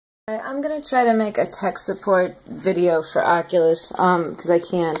I'm going to try to make a tech support video for Oculus because I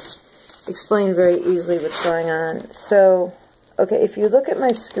can't explain very easily what's going on. So, okay, if you look at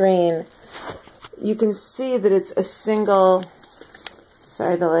my screen, you can see that it's a single,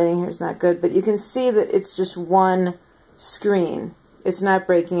 sorry the lighting here is not good, but you can see that it's just one screen. It's not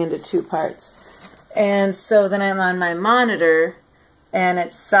breaking into two parts. And so then I'm on my monitor and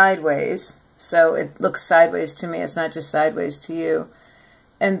it's sideways, so it looks sideways to me, it's not just sideways to you.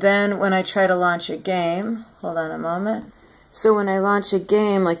 And then when I try to launch a game, hold on a moment. So when I launch a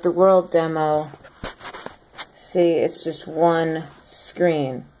game like the world demo, see, it's just one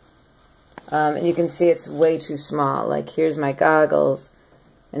screen. And you can see it's way too small. Like here's my goggles,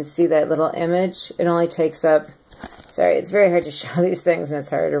 and see that little image? It only takes up, sorry, it's very hard to show these things and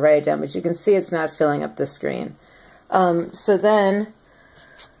it's hard to write down, but you can see it's not filling up the screen. So then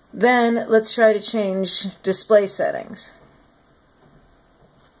let's try to change display settings.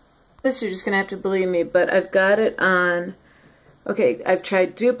 This you're just going to have to believe me, but I've got it on, okay, I've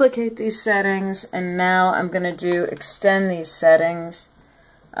tried duplicate these settings, and now I'm going to do extend these settings,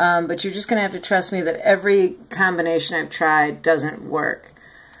 but you're just going to have to trust me that every combination I've tried doesn't work.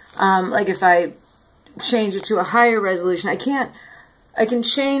 Like if I change it to a higher resolution, I can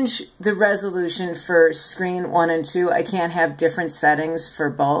change the resolution for screen 1 and 2. I can't have different settings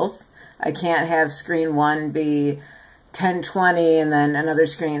for both. I can't have screen 1 be 1020 and then another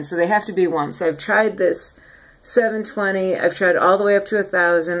screen, so they have to be one. So I've tried this 720, I've tried all the way up to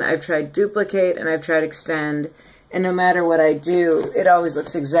 1000, I've tried duplicate, and I've tried extend, and no matter what I do, it always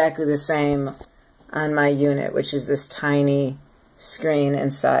looks exactly the same on my unit, which is this tiny screen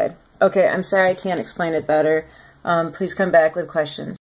inside. Okay, I'm sorry I can't explain it better. Please come back with questions.